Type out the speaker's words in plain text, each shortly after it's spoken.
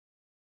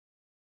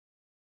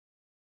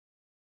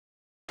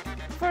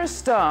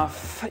First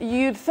off,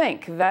 you'd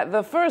think that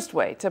the first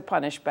way to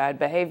punish bad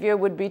behavior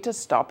would be to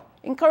stop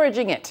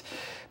encouraging it.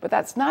 But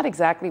that's not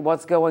exactly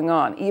what's going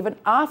on, even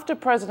after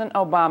President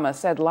Obama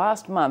said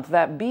last month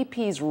that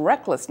BP's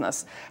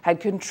recklessness had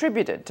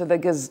contributed to the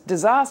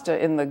disaster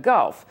in the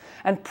Gulf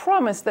and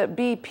promised that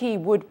BP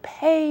would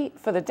pay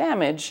for the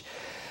damage.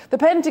 The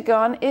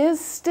Pentagon is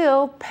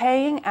still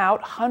paying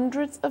out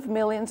hundreds of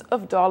millions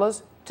of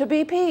dollars to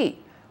BP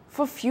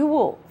for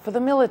fuel for the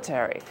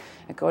military.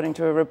 According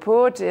to a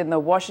report in the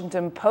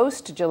Washington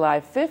Post,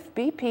 July 5th,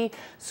 BP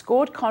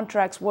scored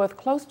contracts worth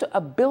close to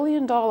 $1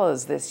 billion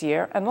this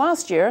year. And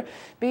last year,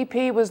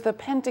 BP was the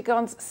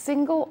Pentagon's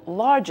single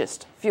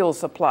largest fuel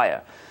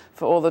supplier.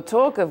 For all the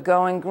talk of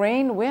going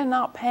green, we're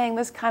not paying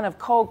this kind of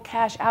cold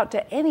cash out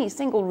to any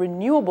single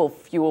renewable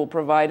fuel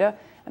provider.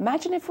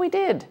 Imagine if we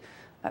did.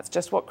 That's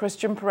just what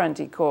Christian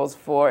Parenti calls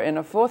for in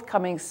a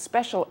forthcoming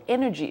special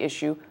energy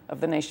issue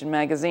of The Nation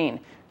magazine.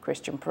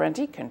 Christian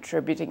Parenti,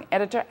 contributing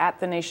editor at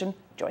The Nation,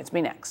 joins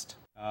me next.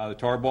 The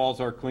tar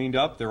balls are cleaned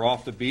up. They're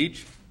off the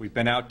beach. We've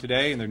been out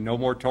today, and there are no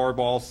more tar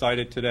balls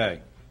sighted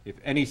today. If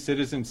any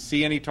citizens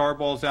see any tar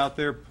balls out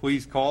there,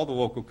 please call the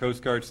local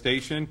Coast Guard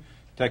station,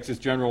 Texas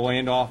General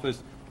Land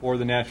Office, or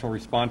the National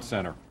Response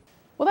Center.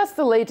 Well, that's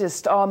the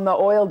latest on the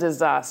oil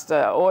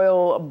disaster.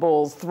 Oil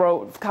bulls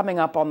coming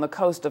up on the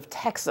coast of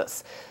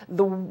Texas.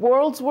 The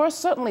world's worst,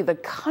 certainly the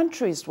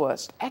country's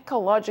worst,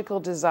 ecological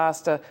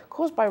disaster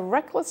caused by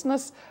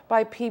recklessness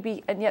by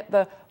BP, and yet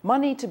the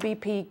money to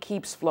BP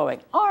keeps flowing.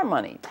 Our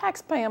money,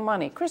 taxpayer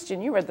money.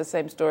 Christian, you read the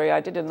same story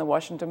I did in the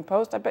Washington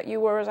Post. I bet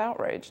you were as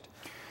outraged.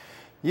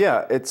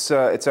 Yeah, it's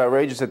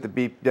outrageous that that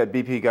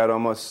BP got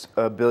almost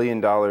 $1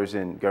 billion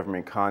in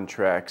government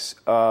contracts.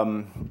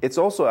 It's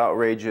also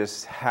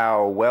outrageous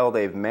how well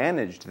they've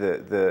managed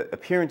the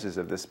appearances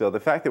of this bill. The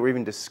fact that we're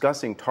even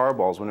discussing tar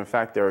balls when in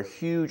fact there are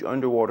huge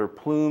underwater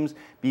plumes.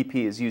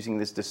 BP is using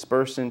this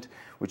dispersant,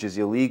 which is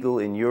illegal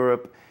in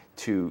Europe,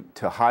 to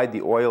hide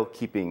the oil,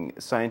 keeping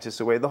scientists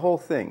away. The whole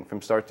thing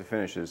from start to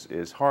finish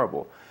is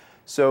horrible.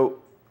 So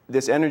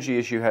this energy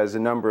issue has a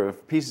number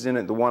of pieces in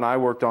it. The one I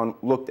worked on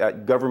looked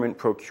at government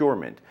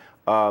procurement.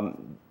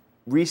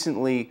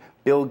 Recently,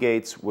 Bill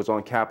Gates was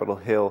on Capitol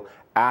Hill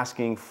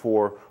asking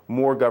for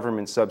more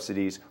government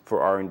subsidies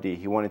for R&D.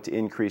 He wanted to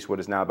increase what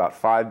is now about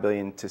 $5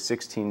 billion to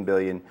 $16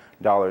 billion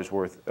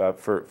worth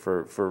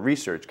for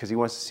research, because he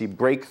wants to see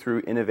breakthrough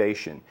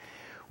innovation,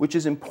 which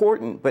is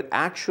important. But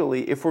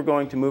actually, if we're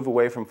going to move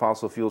away from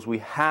fossil fuels, we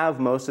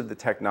have most of the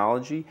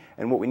technology,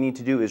 and what we need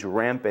to do is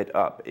ramp it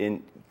up.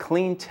 In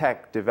clean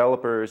tech,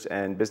 developers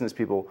and business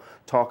people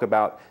talk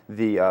about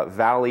the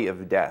valley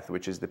of death,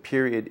 which is the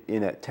period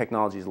in a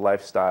technology's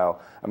lifespan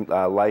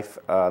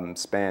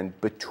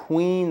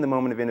between the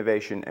moment of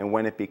innovation and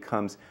when it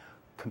becomes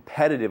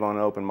competitive on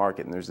an open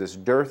market. And there's this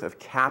dearth of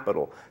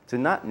capital to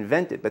not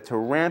invent it, but to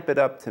ramp it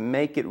up, to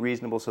make it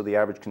reasonable so the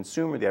average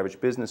consumer, the average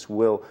business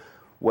will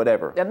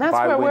whatever. And that's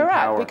where we're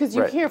at, because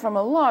you hear from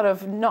a lot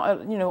of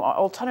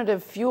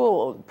alternative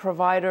fuel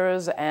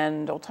providers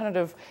and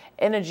alternative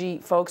energy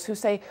folks who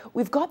say,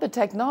 we've got the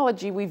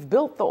technology, we've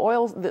built the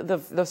oil,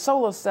 the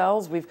solar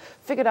cells, we've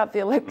figured out the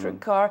electric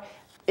car.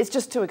 It's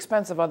just too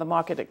expensive on the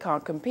market, it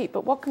can't compete.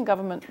 But what can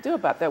government do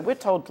about that? We're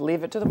told to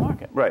leave it to the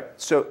market. Right.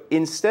 So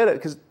instead of,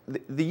 because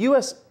the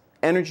U.S.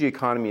 energy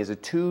economy is a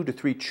 $2 to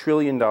 $3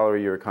 trillion a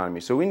year economy,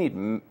 so we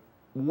need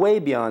way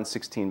beyond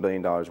 $16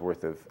 billion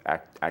worth of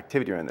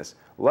activity around this.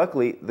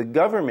 Luckily, the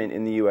government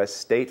in the U.S.,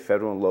 state,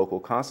 federal, and local,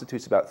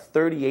 constitutes about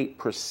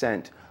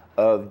 38%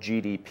 of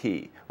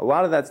GDP. A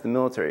lot of that's the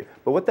military.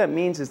 But what that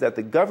means is that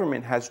the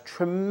government has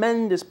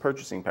tremendous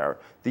purchasing power.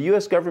 The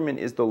U.S. government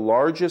is the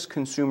largest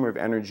consumer of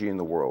energy in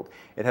the world.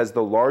 It has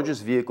the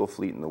largest vehicle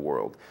fleet in the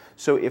world.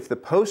 So if the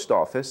post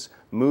office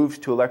moves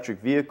to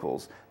electric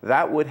vehicles,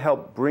 that would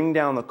help bring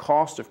down the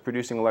cost of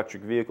producing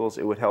electric vehicles.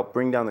 It would help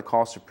bring down the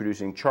cost of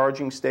producing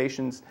charging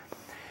stations.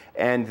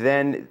 And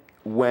then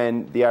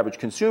when the average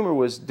consumer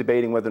was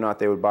debating whether or not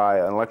they would buy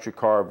an electric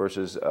car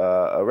versus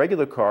a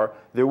regular car,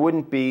 there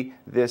wouldn't be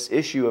this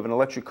issue of an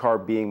electric car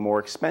being more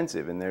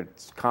expensive. And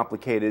there's a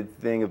complicated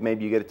thing of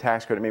maybe you get a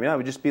tax credit, maybe not. It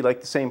would just be like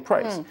the same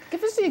price.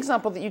 Give us the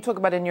example that you talk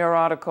about in your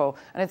article,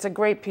 and it's a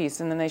great piece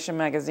in The Nation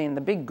magazine,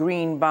 the big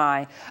green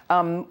buy.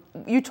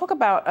 You talk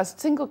about a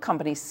single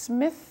company,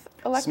 Smith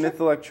Electric?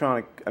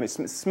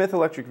 Smith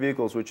Electric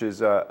Vehicles, which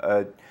is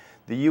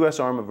the U.S.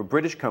 arm of a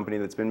British company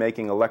that's been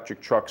making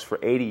electric trucks for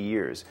 80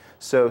 years.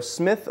 So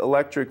Smith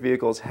Electric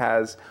Vehicles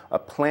has a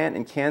plant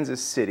in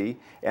Kansas City,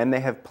 and they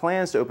have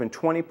plans to open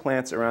 20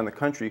 plants around the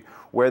country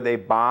where they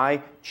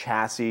buy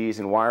chassis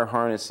and wire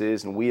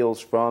harnesses and wheels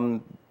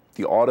from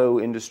the auto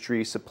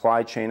industry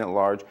supply chain at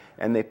large,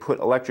 and they put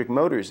electric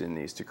motors in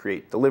these to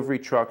create delivery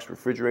trucks,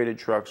 refrigerated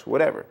trucks,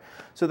 whatever.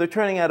 So they're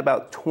turning out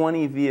about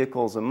 20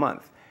 vehicles a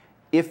month.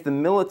 If the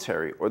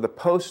military or the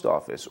post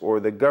office or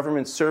the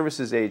government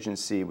services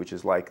agency, which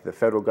is like the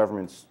federal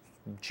government's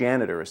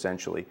janitor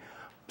essentially,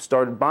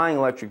 started buying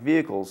electric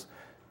vehicles,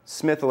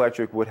 Smith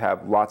Electric would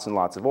have lots and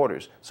lots of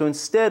orders. So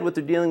instead, what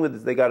they're dealing with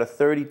is they got a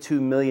 $32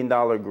 million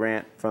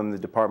grant from the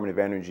Department of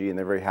Energy, and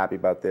they're very happy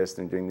about this.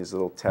 They're doing these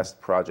little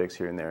test projects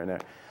here and there and there.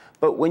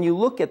 But when you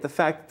look at the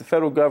fact that the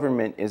federal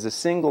government is the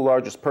single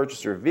largest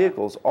purchaser of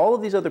vehicles, all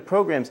of these other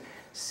programs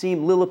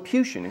seem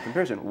Lilliputian in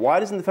comparison.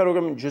 Why doesn't the federal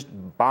government just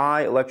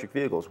buy electric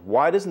vehicles?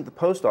 Why doesn't the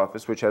post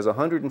office, which has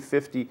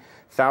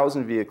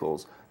 150,000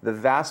 vehicles, the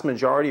vast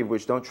majority of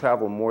which don't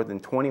travel more than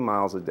 20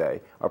 miles a day,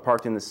 are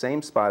parked in the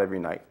same spot every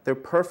night? They're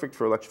perfect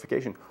for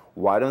electrification.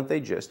 Why don't they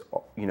just,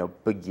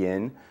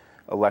 begin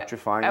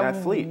electrifying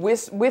that fleet?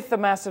 With the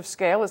massive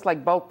scale, it's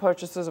like bulk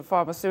purchases of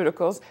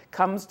pharmaceuticals,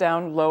 comes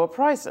down lower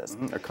prices.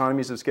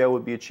 Economies of scale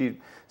would be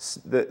achieved.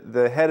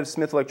 The head of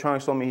Smith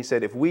Electronics told me, he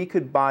said, if we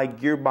could buy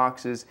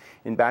gearboxes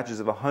in batches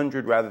of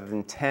 100 rather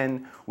than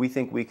 10, we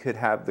think we could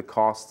have the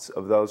costs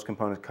of those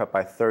components cut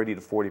by 30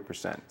 to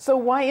 40%. So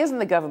why isn't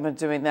the government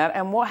doing that?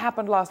 And what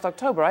happened last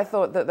October? I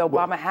thought that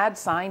Obama had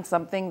signed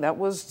something that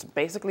was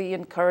basically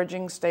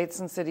encouraging states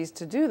and cities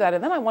to do that.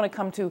 And then I want to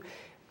come to,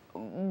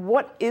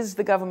 what is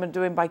the government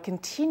doing by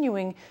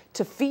continuing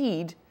to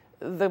feed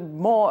the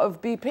more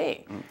of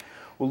BP?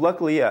 Well,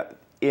 luckily,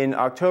 in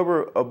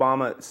October,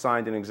 Obama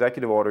signed an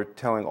executive order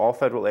telling all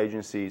federal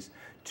agencies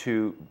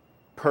to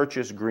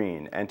purchase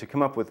green and to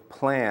come up with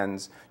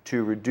plans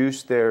to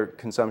reduce their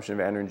consumption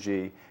of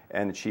energy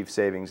and achieve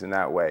savings in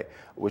that way,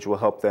 which will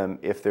help them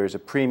if there's a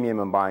premium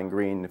on buying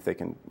green, if they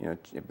can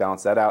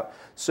balance that out.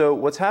 So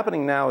what's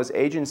happening now is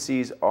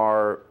agencies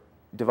are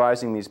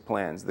devising these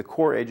plans. The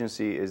core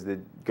agency is the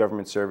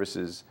Government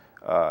Services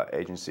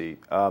Agency,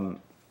 or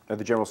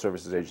the General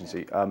Services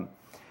Agency.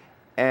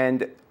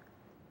 And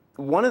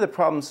one of the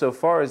problems so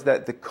far is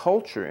that the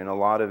culture in a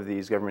lot of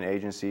these government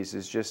agencies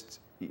is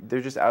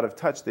they're just out of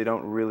touch. They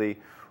don't really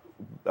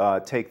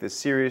take this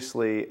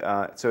seriously.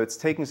 So it's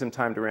taking some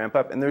time to ramp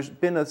up. And there's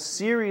been a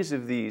series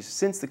of these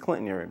since the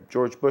Clinton era.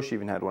 George Bush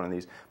even had one of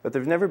these. But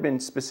there's never been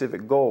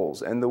specific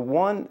goals. And the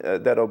one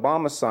that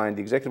Obama signed,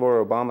 the executive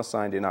order Obama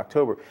signed in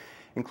October,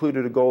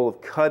 included a goal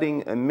of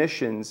cutting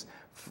emissions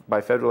by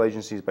federal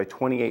agencies by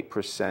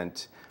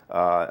 28%.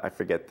 I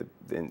forget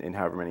in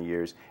however many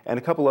years, and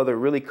a couple other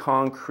really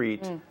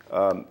concrete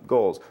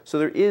goals. So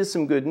there is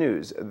some good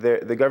news.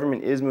 The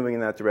government is moving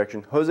in that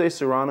direction. Jose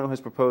Serrano has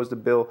proposed a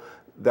bill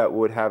that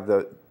would have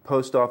the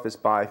post office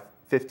buy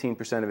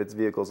 15% of its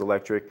vehicles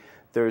electric.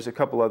 There's a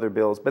couple other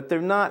bills, but they're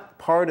not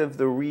part of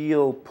the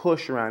real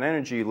push around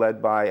energy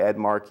led by Ed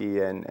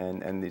Markey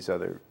and these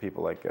other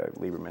people like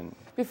Lieberman.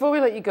 Before we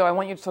let you go, I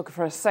want you to talk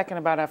for a second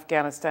about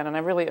Afghanistan, and I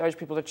really urge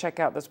people to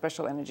check out the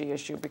special energy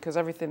issue, because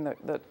everything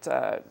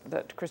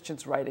that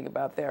Christian's writing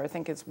about there, I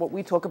think it's what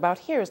we talk about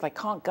here is like,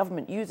 can't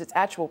government use its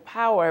actual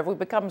power? Have we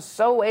become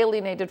so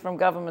alienated from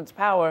government's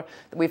power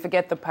that we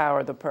forget the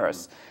power of the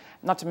purse?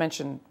 Not to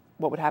mention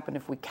what would happen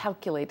if we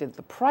calculated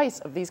the price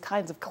of these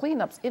kinds of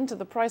cleanups into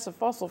the price of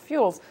fossil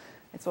fuels.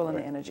 It's all in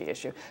the energy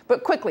issue.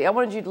 But quickly, I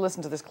wanted you to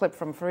listen to this clip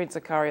from Fareed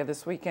Zakaria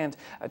this weekend,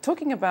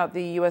 talking about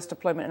the U.S.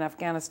 deployment in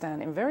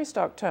Afghanistan in very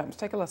stark terms.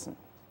 Take a listen.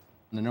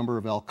 The number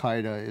of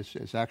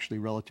al-Qaeda is actually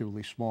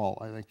relatively small.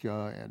 I think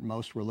at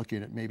most we're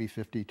looking at maybe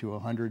 50 to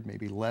 100,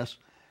 maybe less.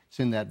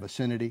 It's in that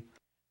vicinity.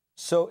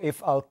 So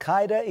if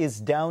al-Qaeda is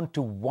down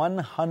to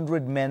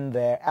 100 men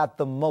there at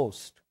the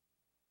most,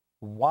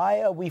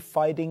 why are we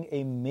fighting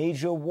a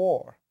major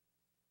war?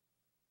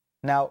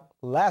 Now,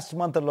 last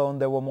month alone,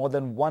 there were more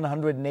than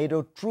 100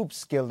 NATO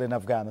troops killed in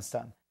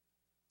Afghanistan.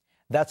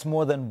 That's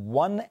more than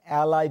one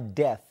Allied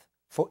death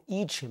for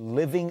each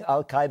living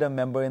al-Qaeda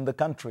member in the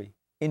country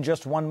in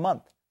just 1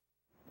 month.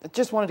 I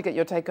just wanted to get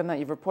your take on that.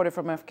 You've reported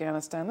from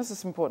Afghanistan. This is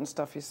some important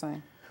stuff you're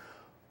saying.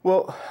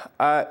 Well,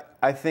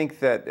 I think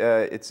that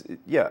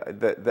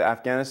the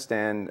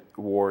Afghanistan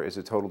war is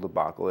a total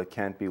debacle. It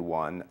can't be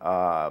won.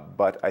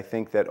 But I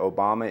think that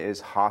Obama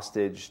is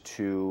hostage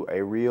to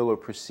a real or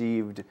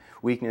perceived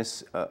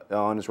weakness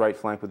on his right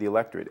flank with the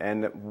electorate.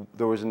 And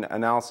there was an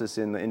analysis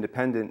in The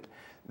Independent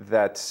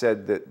that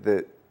said that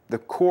the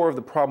core of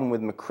the problem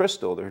with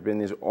McChrystal, there had been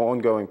these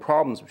ongoing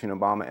problems between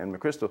Obama and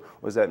McChrystal,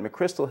 was that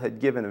McChrystal had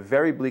given a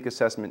very bleak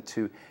assessment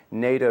to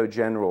NATO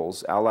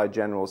generals, allied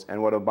generals,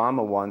 and what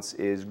Obama wants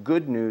is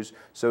good news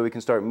so we can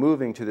start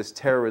moving to this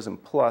terrorism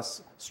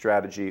plus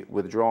strategy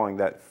withdrawing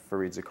that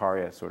Fareed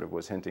Zakaria sort of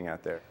was hinting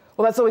at there.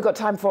 Well, that's all we've got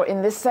time for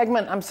in this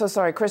segment. I'm so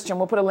sorry, Christian.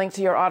 We'll put a link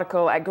to your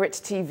article at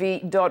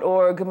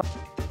grittv.org.